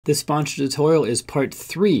This sponsored tutorial is part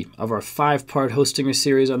 3 of our 5-part Hostinger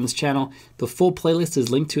series on this channel. The full playlist is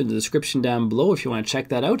linked to in the description down below if you want to check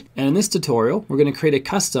that out. And in this tutorial, we're going to create a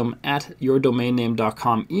custom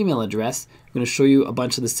 @yourdomainname.com email address. I'm going to show you a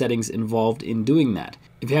bunch of the settings involved in doing that.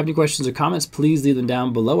 If you have any questions or comments, please leave them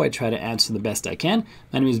down below. I try to answer the best I can.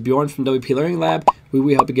 My name is Bjorn from WP Learning Lab.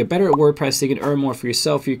 We help you get better at WordPress so you can earn more for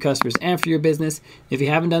yourself, for your customers, and for your business. If you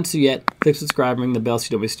haven't done so yet, click subscribe and ring the bell so you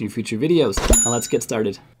don't miss any future videos. Now let's get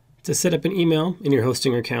started. To set up an email in your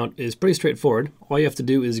Hostinger account is pretty straightforward. All you have to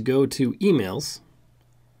do is go to Emails.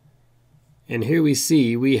 And here we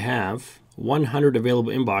see we have 100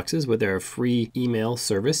 available inboxes with our free email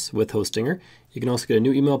service with Hostinger. You can also get a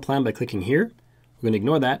new email plan by clicking here. We're going to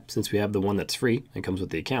ignore that since we have the one that's free and comes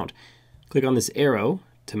with the account. Click on this arrow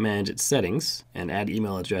to manage its settings and add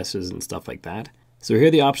email addresses and stuff like that. So here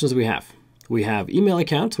are the options we have. We have email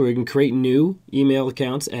accounts where we can create new email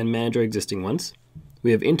accounts and manage our existing ones.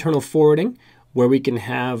 We have internal forwarding, where we can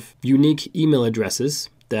have unique email addresses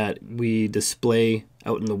that we display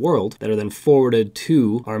out in the world that are then forwarded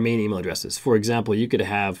to our main email addresses. For example, you could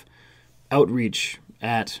have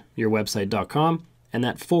outreach@yourwebsite.com, and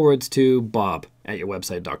that forwards to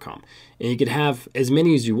bob@yourwebsite.com. And you could have as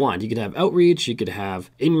many as you want. You could have outreach, you could have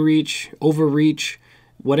inreach, overreach,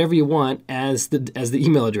 whatever you want as the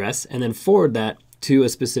email address, and then forward that to a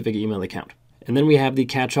specific email account. And then we have the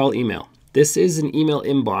catch-all email. This is an email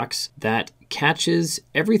inbox that catches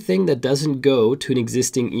everything that doesn't go to an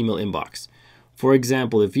existing email inbox. For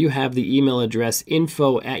example, if you have the email address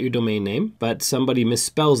info@yourdomainname, but somebody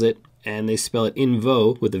misspells it and they spell it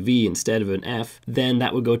invo with a V instead of an F, then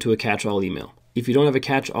that would go to a catch-all email. If you don't have a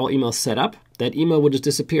catch-all email set up, that email would just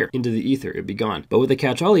disappear into the ether. It'd be gone. But with a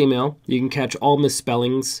catch-all email, you can catch all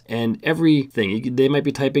misspellings and everything. They might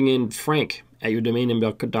be typing in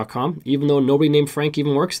frank@yourdomainname.com, even though nobody named Frank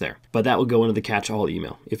even works there. But that will go into the catch-all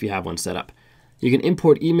email if you have one set up. You can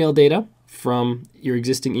import email data from your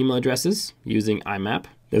existing email addresses using IMAP.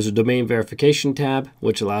 There's a domain verification tab,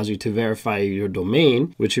 which allows you to verify your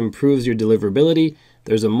domain, which improves your deliverability.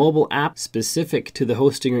 There's a mobile app specific to the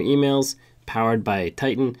Hostinger emails, powered by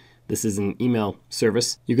Titan. This is an email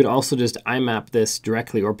service. You could also just IMAP this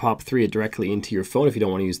directly or POP3 it directly into your phone if you don't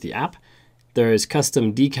want to use the app. There is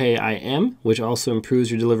custom DKIM, which also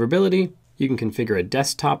improves your deliverability. You can configure a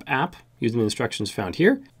desktop app using the instructions found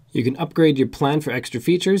here. You can upgrade your plan for extra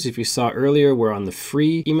features. If you saw earlier, we're on the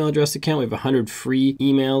free email address account. We have 100 free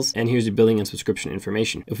emails, and here's your billing and subscription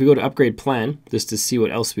information. If we go to upgrade plan, just to see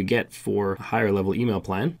what else we get for a higher level email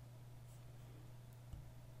plan,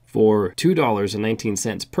 for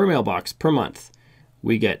 $2.19 per mailbox per month,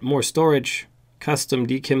 we get more storage, custom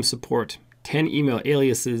DKIM support, 10 email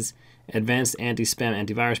aliases, advanced anti-spam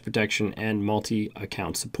antivirus protection, and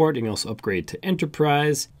multi-account support. You can also upgrade to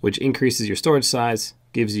enterprise, which increases your storage size,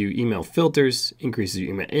 gives you email filters, increases your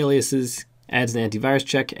email aliases, adds an antivirus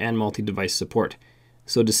check, and multi-device support.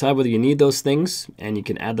 So decide whether you need those things, and you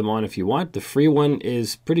can add them on if you want. The free one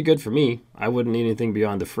is pretty good for me. I wouldn't need anything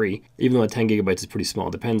beyond the free, even though 10 gigabytes is pretty small.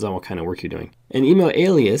 It depends on what kind of work you're doing. An email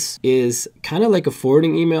alias is kind of like a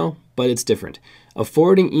forwarding email, but it's different. A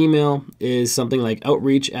forwarding email is something like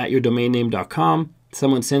outreach@yourdomainname.com.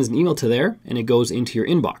 Someone sends an email to there, and it goes into your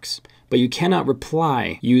inbox. But you cannot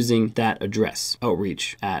reply using that address,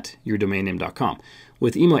 outreach@yourdomainname.com.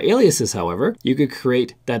 With email aliases, however, you could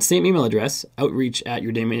create that same email address,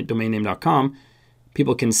 outreach@yourdomainname.com.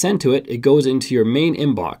 People can send to it, it goes into your main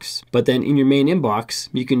inbox. But then in your main inbox,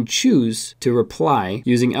 you can choose to reply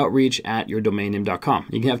using outreach@yourdomainname.com.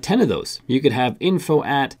 You can have 10 of those. You could have info@,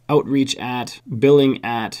 outreach@, billing@,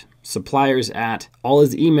 suppliers@, all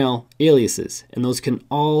as email aliases. And those can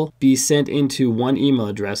all be sent into one email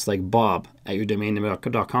address like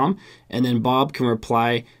bob@yourdomainname.com. And then Bob can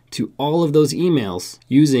reply to all of those emails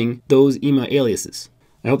using those email aliases.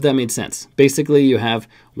 I hope that made sense. Basically, you have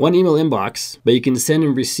one email inbox, but you can send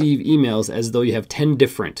and receive emails as though you have 10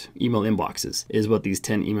 different email inboxes, is what these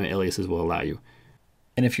 10 email aliases will allow you.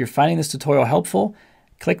 And if you're finding this tutorial helpful,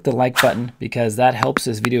 click the like button because that helps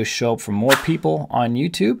this video show up for more people on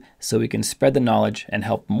YouTube so we can spread the knowledge and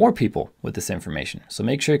help more people with this information. So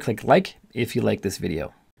make sure you click like if you like this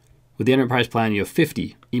video. With the enterprise plan, you have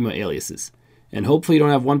 50 email aliases. And hopefully you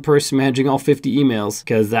don't have one person managing all 50 emails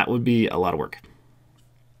because that would be a lot of work.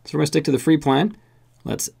 So we're going to stick to the free plan.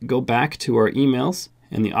 Let's go back to our emails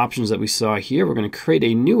and the options that we saw here. We're going to create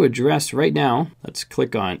a new address right now. Let's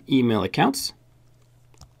click on email accounts.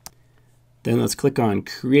 Then let's click on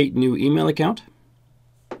create new email account.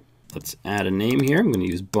 Let's add a name here. I'm going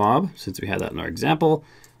to use Bob since we had that in our example.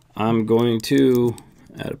 I'm going to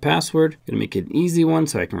Add a password. Gonna make it an easy one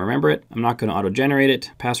so I can remember it. I'm not gonna auto-generate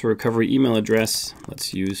it. Password recovery email address.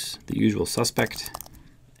 Let's use the usual suspect.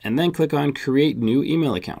 And then click on create new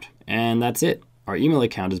email account. And that's it. Our email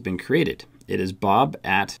account has been created. It is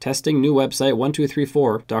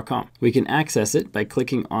bob@testingnewwebsite1234.com. We can access it by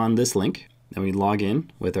clicking on this link. Then we log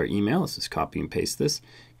in with our email. Let's just copy and paste this.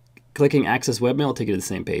 Clicking access webmail will take you to the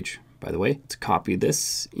same page. By the way, let's copy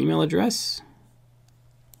this email address.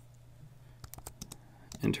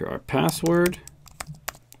 Enter our password.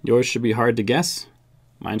 Yours should be hard to guess.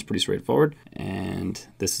 Mine's pretty straightforward. And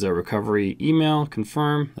this is our recovery email.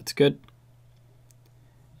 Confirm. That's good.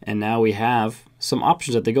 And now we have some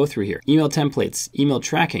options that they go through here. Email templates, email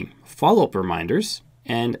tracking, follow-up reminders,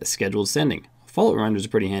 and scheduled sending. Follow-up reminders are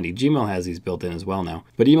pretty handy. Gmail has these built in as well now.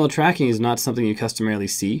 But email tracking is not something you customarily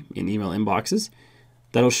see in email inboxes.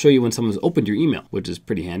 That'll show you when someone's opened your email, which is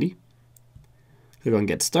pretty handy. Click on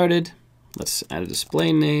Get Started. Let's add a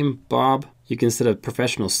display name, Bob. You can set a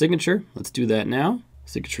professional signature. Let's do that now.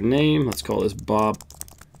 Signature name, let's call this Bob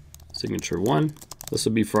Signature 1. This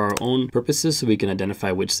will be for our own purposes so we can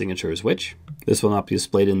identify which signature is which. This will not be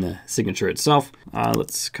displayed in the signature itself.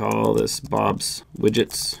 Let's call this Bob's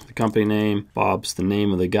Widgets, the company name. Bob's the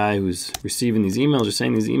name of the guy who's receiving these emails or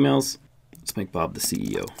sending these emails. Let's make Bob the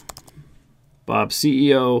CEO. Bob's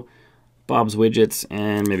CEO, Bob's Widgets,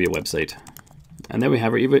 and maybe a website. And then we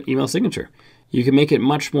have our email signature. You can make it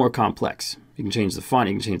much more complex. You can change the font,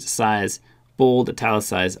 you can change the size, bold,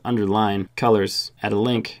 italicize, underline, colors, add a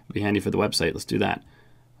link. Be handy for the website. Let's do that.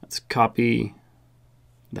 Let's copy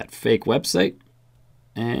that fake website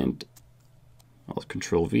and I'll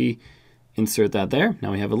Control V, insert that there.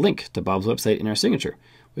 Now we have a link to Bob's website in our signature.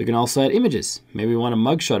 We can also add images. Maybe we want a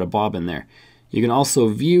mugshot of Bob in there. You can also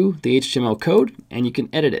view the HTML code and you can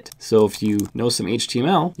edit it. So if you know some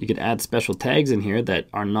HTML, you can add special tags in here that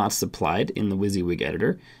are not supplied in the WYSIWYG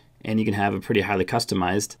editor. And you can have a pretty highly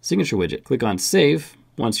customized signature widget. Click on Save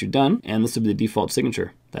once you're done, and this will be the default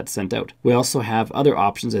signature that's sent out. We also have other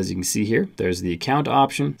options, as you can see here. There's the account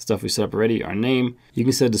option, stuff we set up already, our name. You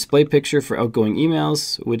can set a display picture for outgoing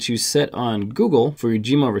emails, which you set on Google for your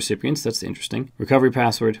Gmail recipients. That's interesting. Recovery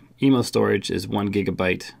password, email storage is 1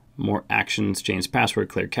 GB. More actions, change password,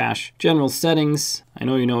 clear cache. General settings, I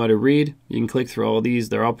know you know how to read. You can click through all these.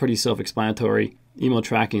 They're all pretty self-explanatory. Email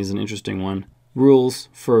tracking is an interesting one. Rules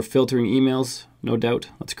for filtering emails, no doubt.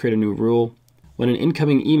 Let's create a new rule. When an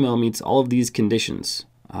incoming email meets all of these conditions,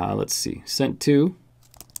 let's see, sent to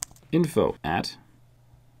info at,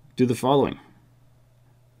 do the following.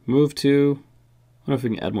 Move to, I wonder if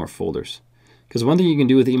we can add more folders. Because one thing you can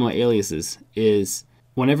do with email aliases is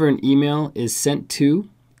whenever an email is sent to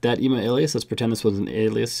that email alias, let's pretend this was an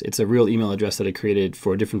alias. It's a real email address that I created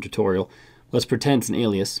for a different tutorial. Let's pretend it's an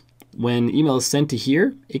alias. When email is sent to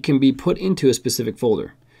here, it can be put into a specific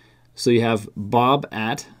folder. So you have Bob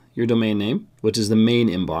at your domain name, which is the main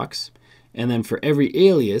inbox. And then for every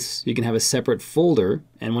alias, you can have a separate folder.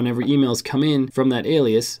 And whenever emails come in from that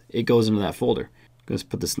alias, it goes into that folder. Let's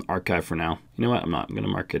put this in archive for now. You know what? I'm going to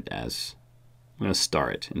mark it as, I'm going to star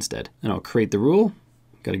it instead. And I'll create the rule.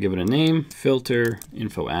 Got to give it a name, filter,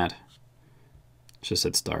 info at. Just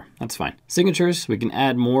said star. That's fine. Signatures, we can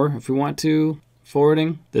add more if we want to.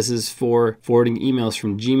 Forwarding, this is for forwarding emails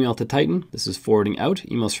from Gmail to Titan. This is forwarding out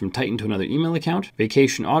emails from Titan to another email account.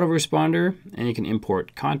 Vacation autoresponder, and you can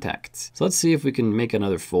import contacts. So let's see if we can make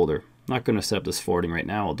another folder. I'm not going to set up this forwarding right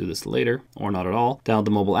now. I'll do this later, or not at all. Download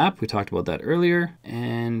the mobile app. We talked about that earlier.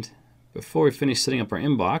 And before we finish setting up our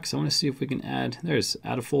inbox, I want to see if we can add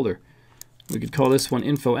a folder. We could call this one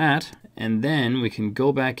info at, and then we can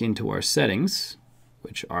go back into our settings,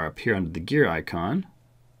 which are up here under the gear icon.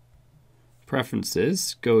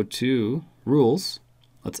 Preferences, go to rules.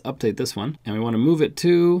 Let's update this one. And we want to move it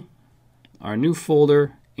to our new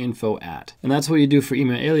folder, info at. And that's what you do for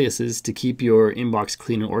email aliases to keep your inbox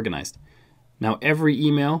clean and organized. Now every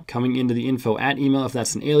email coming into the info at email, if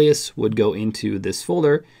that's an alias, would go into this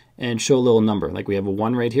folder and show a little number. Like we have a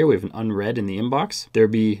 1 right here, we have an unread in the inbox.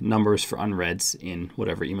 There'd be numbers for unreads in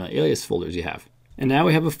whatever email alias folders you have. And now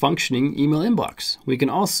we have a functioning email inbox. We can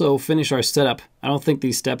also finish our setup. I don't think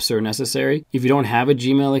these steps are necessary. If you don't have a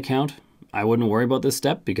Gmail account, I wouldn't worry about this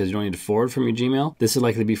step because you don't need to forward from your Gmail. This would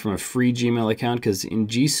likely be from a free Gmail account because in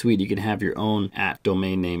G Suite, you can have your own @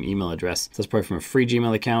 domain name email address. So that's probably from a free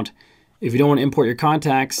Gmail account. If you don't want to import your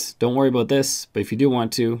contacts, don't worry about this. But if you do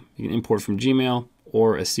want to, you can import from Gmail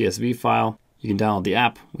or a CSV file. You can download the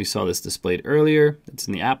app. We saw this displayed earlier. It's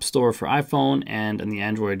in the App Store for iPhone and in the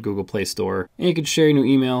Android Google Play Store. And you can share your new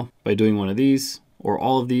email by doing one of these, or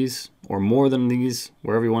all of these, or more than these,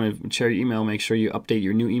 wherever you want to share your email, make sure you update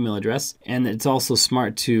your new email address. And it's also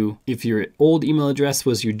smart to, if your old email address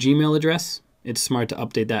was your Gmail address, it's smart to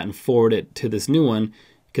update that and forward it to this new one,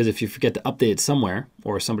 because if you forget to update it somewhere,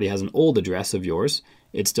 or somebody has an old address of yours,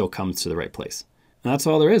 it still comes to the right place. And that's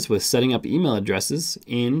all there is with setting up email addresses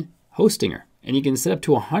in Hostinger. And you can set up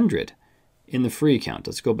to 100 in the free account.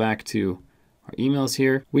 Let's go back to our emails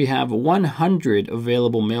here. We have 100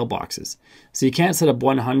 available mailboxes. So you can't set up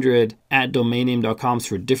 100 at domainname.coms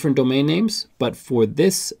for different domain names, but for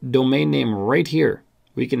this domain name right here,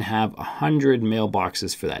 we can have 100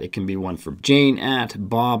 mailboxes for that. It can be one for Jane at,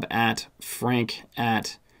 Bob at, Frank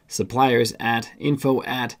at, suppliers at, info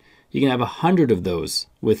at. You can have 100 of those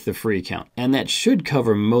with the free account. And that should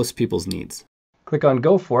cover most people's needs. Click on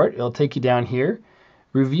Go For It. It'll take you down here.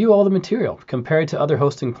 Review all the material. Compare it to other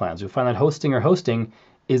hosting plans. You'll find that Hostinger hosting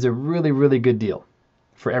is a really, really good deal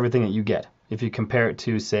for everything that you get. If you compare it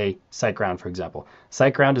to, say, SiteGround, for example.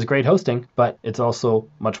 SiteGround is great hosting, but it's also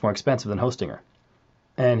much more expensive than Hostinger.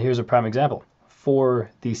 And here's a prime example.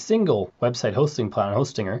 For the single website hosting plan on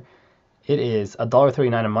Hostinger, it is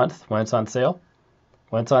 $1.39 a month when it's on sale.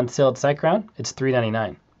 When it's on sale at SiteGround, it's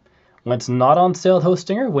 $3.99. When it's not on sale at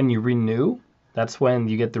Hostinger, when you renew, that's when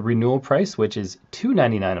you get the renewal price, which is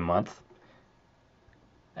 $2.99 a month.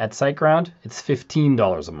 At SiteGround, it's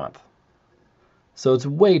 $15 a month. So it's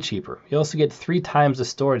way cheaper. You also get 3 times the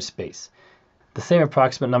storage space. The same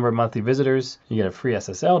approximate number of monthly visitors. You get a free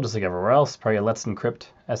SSL, just like everywhere else. Probably a Let's Encrypt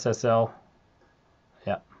SSL.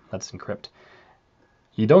 Yeah, Let's Encrypt.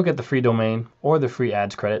 You don't get the free domain or the free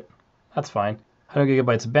ads credit. That's fine. 100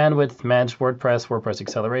 gigabytes of bandwidth, managed WordPress, WordPress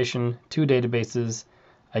acceleration, 2 databases.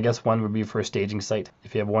 I guess one would be for a staging site.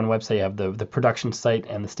 If you have one website, you have the production site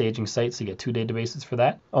and the staging site, so you get 2 databases for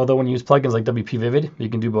that. Although when you use plugins like WP Vivid, you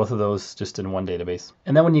can do both of those just in one database.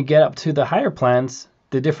 And then when you get up to the higher plans,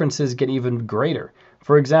 the differences get even greater.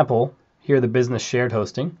 For example, here the business shared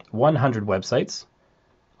hosting, 100 websites.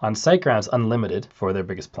 On SiteGround, it's unlimited for their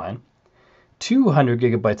biggest plan. 200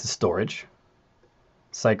 gigabytes of storage.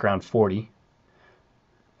 SiteGround 40.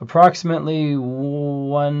 Approximately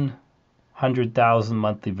 100,000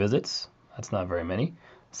 monthly visits. That's not very many.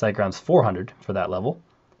 SiteGround's 400 for that level.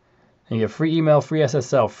 And you get free email, free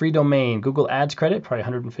SSL, free domain, Google Ads credit, probably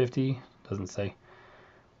 150, doesn't say.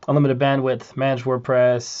 Unlimited bandwidth, managed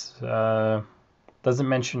WordPress, doesn't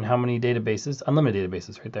mention how many databases. Unlimited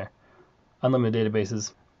databases right there. Unlimited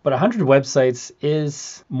databases. But 100 websites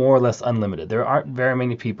is more or less unlimited. There aren't very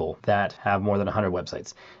many people that have more than 100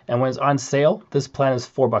 websites. And when it's on sale, this plan is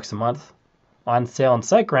 $4 a month. On sale on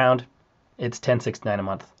SiteGround, it's $10.69 a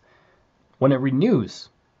month. When it renews,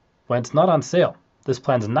 when it's not on sale, this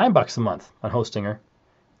plan's $9 a month on Hostinger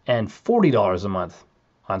and $40 a month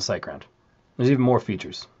on SiteGround. There's even more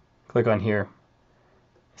features. Click on here,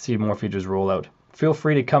 see more features roll out. Feel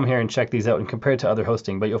free to come here and check these out and compare it to other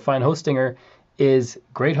hosting, but you'll find Hostinger is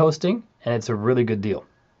great hosting and it's a really good deal.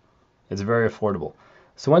 It's very affordable.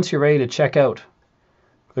 So once you're ready to check out,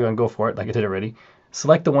 click on Go For It like I did already.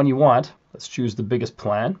 Select the one you want. Let's choose the biggest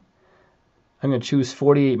plan. I'm going to choose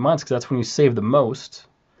 48 months because that's when you save the most,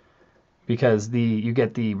 because you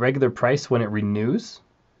get the regular price when it renews.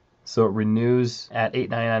 So it renews at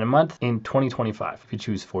 $8.99 a month in 2025 if you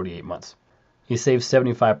choose 48 months. You save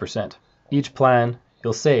 75%. Each plan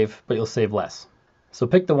you'll save, but you'll save less. So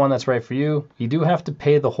pick the one that's right for you. You do have to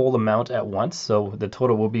pay the whole amount at once, so the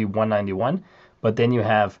total will be $191, but then you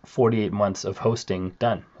have 48 months of hosting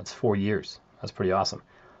done. That's 4 years. That's pretty awesome.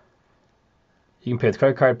 You can pay with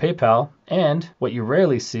credit card, PayPal, and what you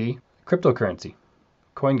rarely see, cryptocurrency,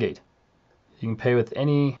 CoinGate. You can pay with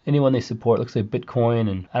anyone they support. Looks like Bitcoin,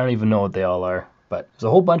 and I don't even know what they all are, but there's a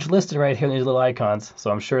whole bunch listed right here in these little icons, so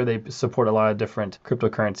I'm sure they support a lot of different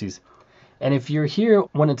cryptocurrencies. And if you're here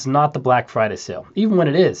when it's not the Black Friday sale, even when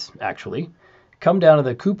it is, actually, come down to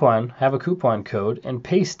the coupon, have a coupon code, and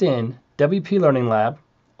paste in WP Learning Lab,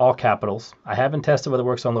 all capitals. I haven't tested whether it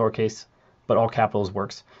works on lowercase, but all capitals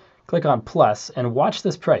works. Click on plus and watch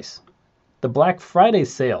this price. The Black Friday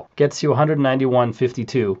sale gets you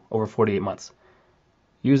 $191.52 over 48 months.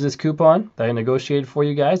 Use this coupon that I negotiated for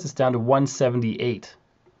you guys. It's down to $178.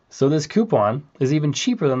 So this coupon is even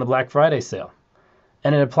cheaper than the Black Friday sale.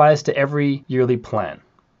 And it applies to every yearly plan.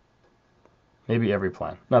 Maybe every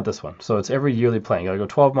plan, not this one. So it's every yearly plan. You gotta go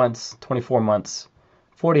 12 months, 24 months,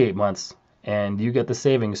 48 months, and you get the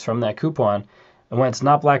savings from that coupon. And when it's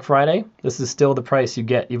not Black Friday, this is still the price you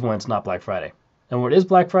get even when it's not Black Friday. And when it is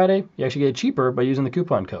Black Friday, you actually get it cheaper by using the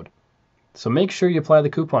coupon code. So make sure you apply the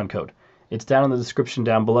coupon code. It's down in the description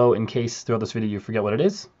down below in case throughout this video you forget what it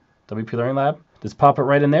is. WP Learning Lab. Just pop it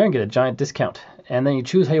right in there and get a giant discount. And then you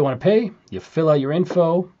choose how you want to pay, you fill out your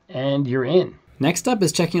info, and you're in. Next up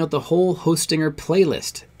is checking out the whole Hostinger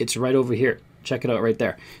playlist. It's right over here. Check it out right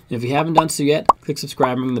there. And if you haven't done so yet, click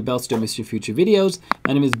subscribe and ring the bell so you don't miss your future videos.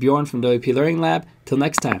 My name is Bjorn from WP Learning Lab. Till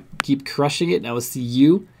next time, keep crushing it, and I will see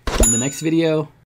you in the next video.